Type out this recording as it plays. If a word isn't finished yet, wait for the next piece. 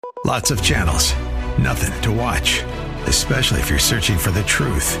Lots of channels, nothing to watch, especially if you're searching for the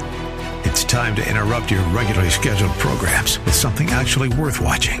truth. It's time to interrupt your regularly scheduled programs with something actually worth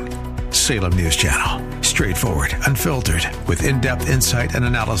watching. Salem News Channel. Straightforward, unfiltered, with in-depth insight and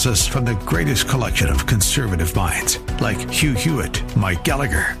analysis from the greatest collection of conservative minds like Hugh Hewitt, Mike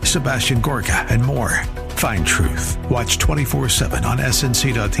Gallagher, Sebastian Gorka, and more. Find truth. Watch 24/7 on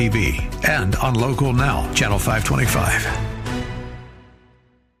snc.tv and on Local Now, Channel 525.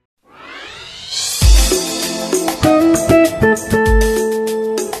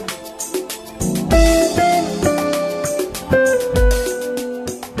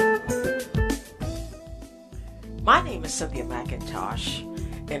 My name is Cynthia McIntosh,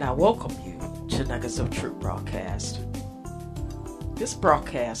 and I welcome you to Nuggets of Truth broadcast. This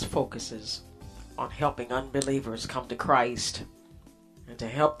broadcast focuses on helping unbelievers come to Christ and to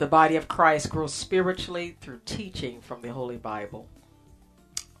help the body of Christ grow spiritually through teaching from the Holy Bible.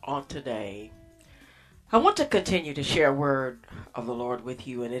 On today, I want to continue to share a word of the Lord with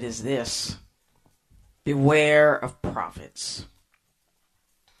you, and it is this: beware of prophets.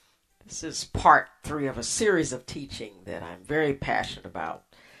 This is part 3 of a series of teaching that I'm very passionate about.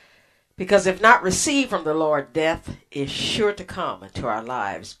 Because if not received from the Lord, death is sure to come into our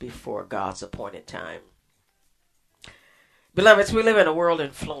lives before God's appointed time. Beloveds, we live in a world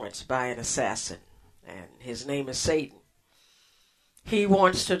influenced by an assassin, and his name is Satan. He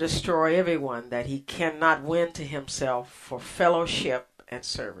wants to destroy everyone that he cannot win to himself for fellowship and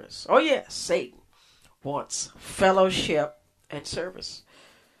service. Oh yes, Satan wants fellowship and service.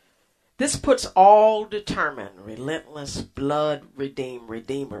 This puts all determined, relentless, blood-redeemed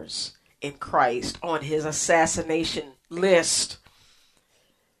redeemers in Christ on his assassination list.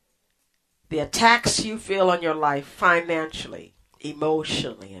 The attacks you feel on your life financially,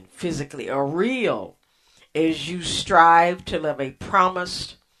 emotionally, and physically are real as you strive to live a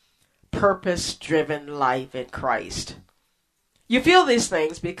promised, purpose-driven life in Christ. You feel these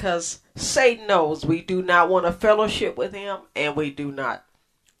things because Satan knows we do not want to fellowship with him and we do not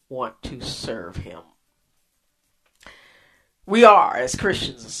want to serve him. We are, as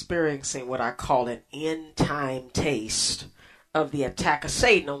Christians, experiencing what I call an end-time taste of the attack of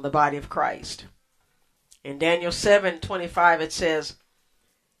Satan on the body of Christ. In Daniel 7:25 it says,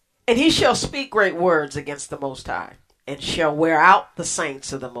 "And he shall speak great words against the Most High, and shall wear out the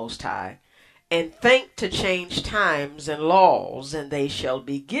saints of the Most High, and think to change times and laws, and they shall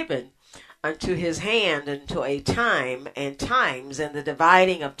be given unto his hand until a time and times and the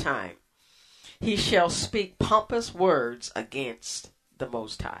dividing of time. He shall speak pompous words against the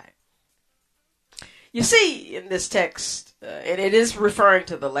Most High." You see in this text, and it is referring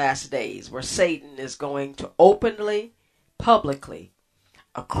to the last days, where Satan is going to openly, publicly,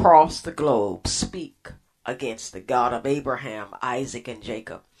 across the globe, speak against the God of Abraham, Isaac, and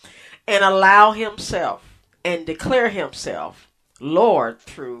Jacob, and allow himself and declare himself Lord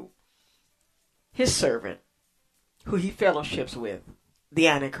through his servant, who he fellowships with, the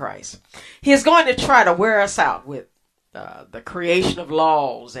Antichrist. He is going to try to wear us out with the creation of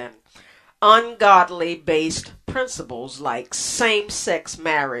laws and ungodly based principles like same-sex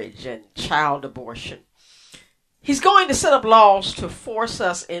marriage and child abortion. He's going to set up laws to force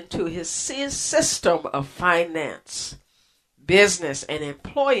us into his system of finance, business, and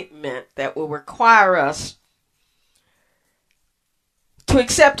employment that will require us to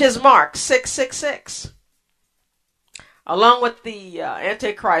accept his mark, 666. Along with the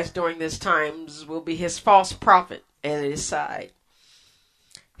Antichrist during this times will be his false prophet at his side.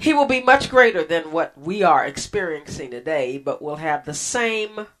 He will be much greater than what we are experiencing today, but will have the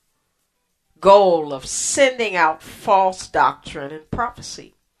same goal of sending out false doctrine and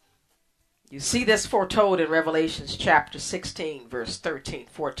prophecy. You see this foretold in Revelations chapter 16, verse 13,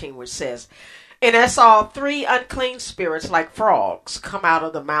 14, which says, "And I saw 3 unclean spirits like frogs come out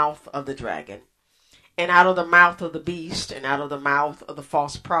of the mouth of the dragon, and out of the mouth of the beast, and out of the mouth of the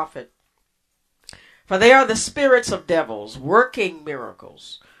false prophet. For they are the spirits of devils, working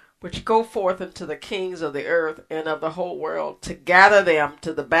miracles, which go forth unto the kings of the earth and of the whole world, to gather them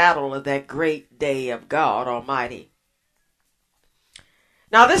to the battle of that great day of God Almighty."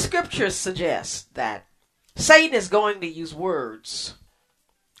 Now this scripture suggests that Satan is going to use words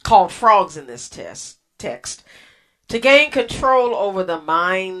called frogs in this text to gain control over the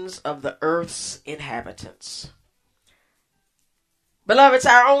minds of the earth's inhabitants. Beloveds,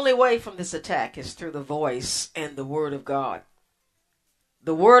 our only way from this attack is through the voice and the word of God.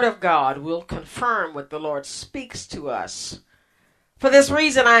 The word of God will confirm what the Lord speaks to us. For this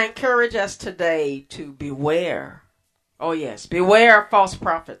reason, I encourage us today to beware. Oh yes, beware of false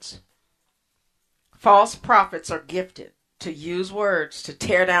prophets. False prophets are gifted to use words to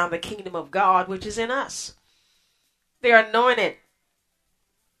tear down the kingdom of God which is in us. They're anointed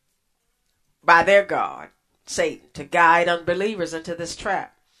by their God, Satan, to guide unbelievers into this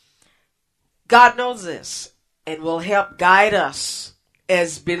trap. God knows this and will help guide us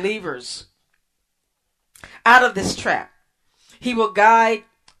as believers out of this trap. He will guide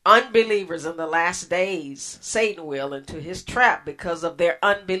unbelievers in the last days, Satan will, into his trap because of their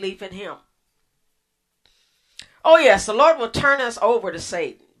unbelief in him. Oh yes, the Lord will turn us over to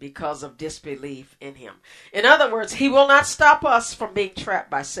Satan because of disbelief in him. In other words, he will not stop us from being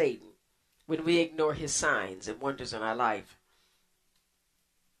trapped by Satan when we ignore his signs and wonders in our life.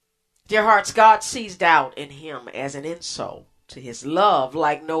 Dear hearts, God sees doubt in him as an insult to his love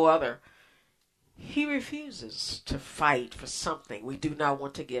like no other. He refuses to fight for something we do not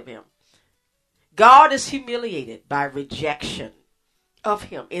want to give him. God is humiliated by rejection of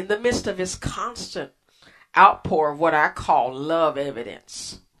him in the midst of his constant outpour of what I call love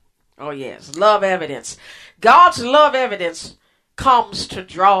evidence. Oh yes, love evidence. God's love evidence comes to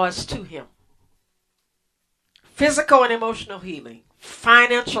draw us to him. Physical and emotional healing,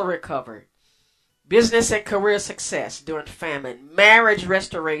 financial recovery, business and career success during famine, marriage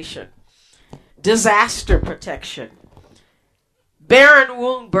restoration, disaster protection, barren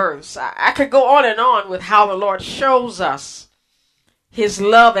womb births. I could go on with how the Lord shows us his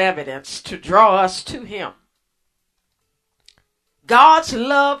love evidence to draw us to him. God's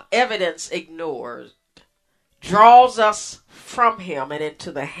love evidence ignored draws us from him and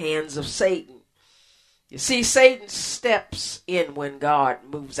into the hands of Satan. You see, Satan steps in when God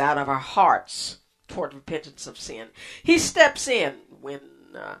moves out of our hearts toward repentance of sin. He steps in when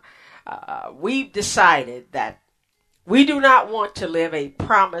we've decided that we do not want to live a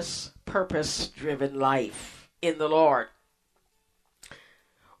promise, purpose-driven life in the Lord.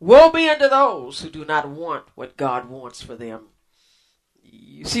 Woe be unto those who do not want what God wants for them.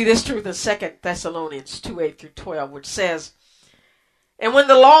 You see this truth in 2 Thessalonians 2:8-12, which says, "And when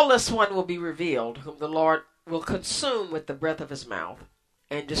the lawless one will be revealed, whom the Lord will consume with the breath of his mouth,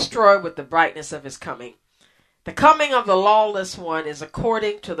 and destroy with the brightness of his coming. The coming of the lawless one is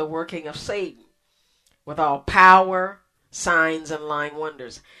according to the working of Satan, with all power, signs, and lying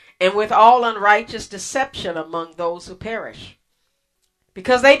wonders, and with all unrighteous deception among those who perish,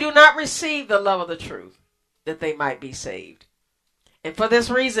 because they do not receive the love of the truth, that they might be saved. And for this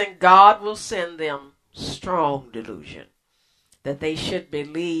reason, God will send them strong delusion, that they should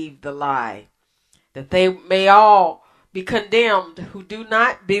believe the lie, that they may all be condemned who do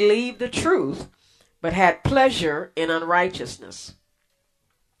not believe the truth, but had pleasure in unrighteousness."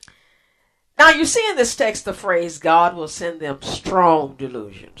 Now you see in this text the phrase, God will send them strong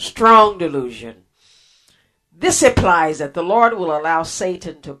delusion. Strong delusion. This implies that the Lord will allow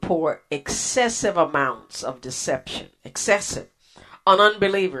Satan to pour excessive amounts of deception, excessive, on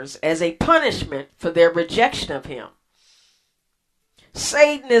unbelievers as a punishment for their rejection of him.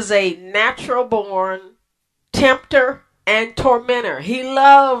 Satan is a natural-born tempter and tormentor. He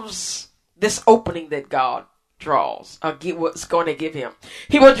loves this opening that God draws, or what's going to give him.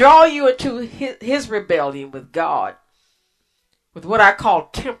 He will draw you into his rebellion with God, with what I call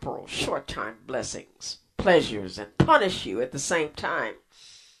temporal, short-time blessings, pleasures, and punish you at the same time.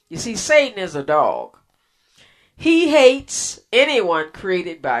 You see, Satan is a dog. He hates anyone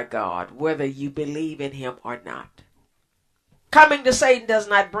created by God, whether you believe in him or not. Coming to Satan does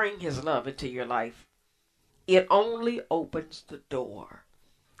not bring his love into your life. It only opens the door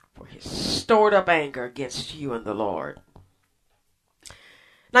for his stored up anger against you and the Lord.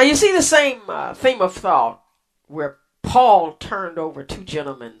 Now you see the same theme of thought where Paul turned over two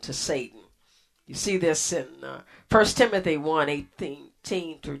gentlemen to Satan. You see this in 1 Timothy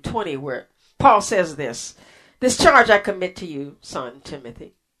 1:18-20, where Paul says this, "This charge I commit to you, son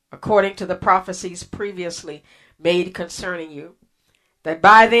Timothy, according to the prophecies previously made concerning you, that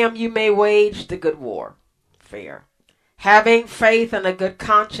by them you may wage the good war, fair, having faith and a good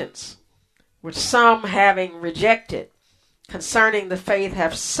conscience, which some having rejected concerning the faith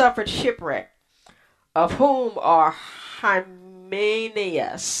have suffered shipwreck, of whom are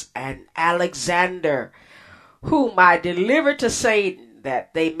Hymenaeus and Alexander, whom I delivered to Satan,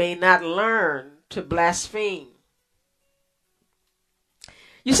 that they may not learn to blaspheme."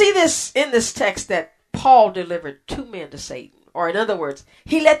 You see this in this text that Paul delivered two men to Satan. Or in other words,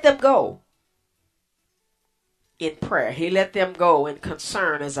 he let them go in prayer. He let them go in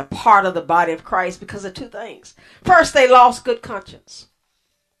concern as a part of the body of Christ because of two things. First, they lost good conscience.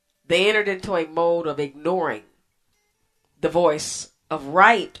 They entered into a mode of ignoring the voice of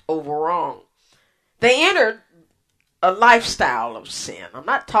right over wrong. They entered a lifestyle of sin. I'm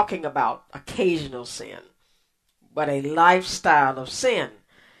not talking about occasional sin, but a lifestyle of sin.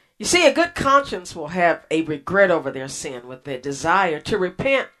 You see, a good conscience will have a regret over their sin with their desire to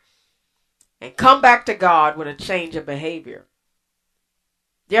repent and come back to God with a change of behavior.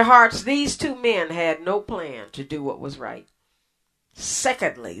 Their hearts, these two men had no plan to do what was right.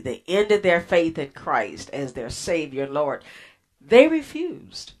 Secondly, they ended their faith in Christ as their Savior and Lord. They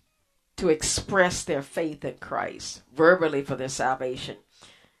refused to express their faith in Christ verbally for their salvation.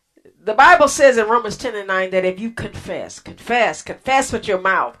 The Bible says in Romans 10:9 that if you confess with your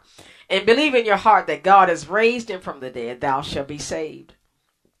mouth and believe in your heart that God has raised him from the dead, thou shalt be saved.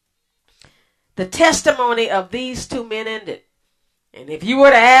 The testimony of these two men ended. And if you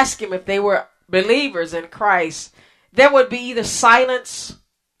were to ask him if they were believers in Christ, there would be either silence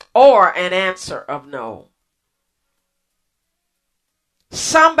or an answer of no.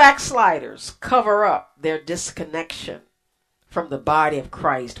 Some backsliders cover up their disconnection from the body of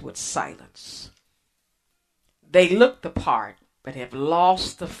Christ with silence. They look the part, but have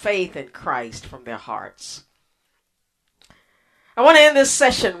lost the faith in Christ from their hearts. I want to end this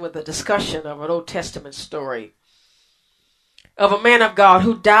session with a discussion of an Old Testament story of a man of God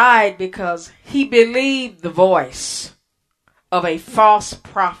who died because he believed the voice of a false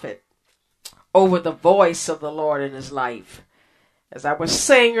prophet over the voice of the Lord in his life. As I was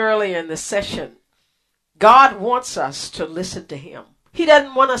saying earlier in this session, God wants us to listen to him. He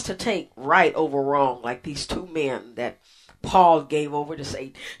doesn't want us to take right over wrong like these two men that Paul gave over to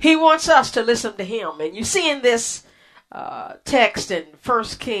Satan. He wants us to listen to him. And you see in this text in 1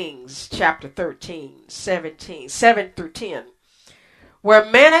 Kings chapter 13, 7 through 10, where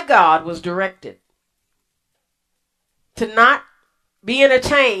a man of God was directed to not be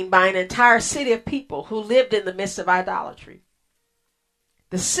entertained by an entire city of people who lived in the midst of idolatry.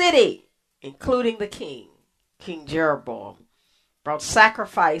 The city, including the king, King Jeroboam, brought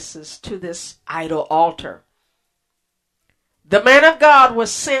sacrifices to this idol altar. The man of God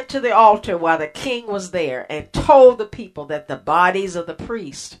was sent to the altar while the king was there and told the people that the bodies of the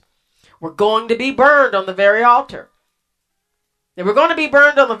priests were going to be burned on the very altar. They were going to be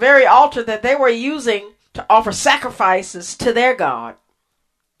burned on the very altar that they were using to offer sacrifices to their God,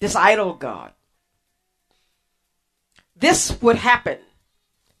 this idol god. This would happen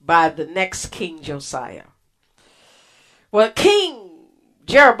by the next King Josiah. Well, King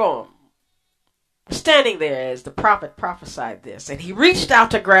Jeroboam was standing there as the prophet prophesied this, and he reached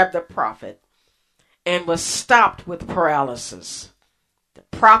out to grab the prophet and was stopped with paralysis. The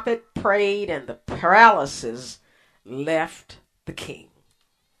prophet prayed and the paralysis left the king.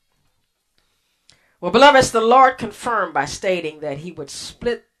 Well, beloveds, the Lord confirmed by stating that he would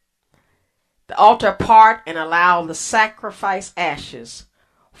split the altar apart and allow the sacrifice ashes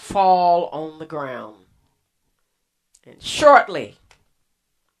fall on the ground. And shortly,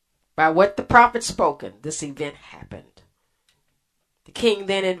 by what the prophet spoken, this event happened. The king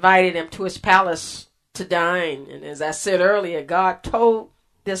then invited him to his palace to dine. And as I said earlier, God told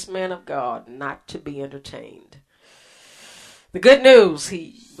this man of God not to be entertained. The good news,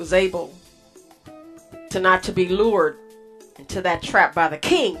 he was able to not to be lured into that trap by the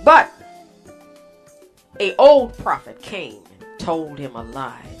king. But an old prophet came and told him a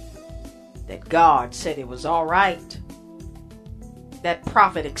lie, that God said it was all right. That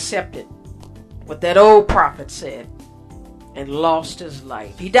prophet accepted what that old prophet said and lost his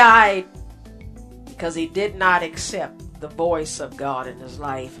life. He died because he did not accept the voice of God in his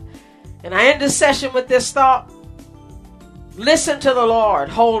life. And I end this session with this thought. Listen to the Lord.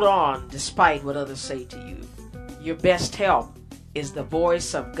 Hold on despite what others say to you. Your best help is the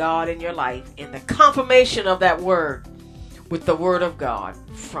voice of God in your life and the confirmation of that word with the word of God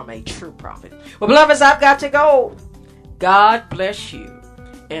from a true prophet. Well, beloveds, I've got to go. God bless you.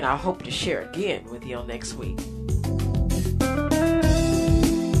 And I hope to share again with you next week.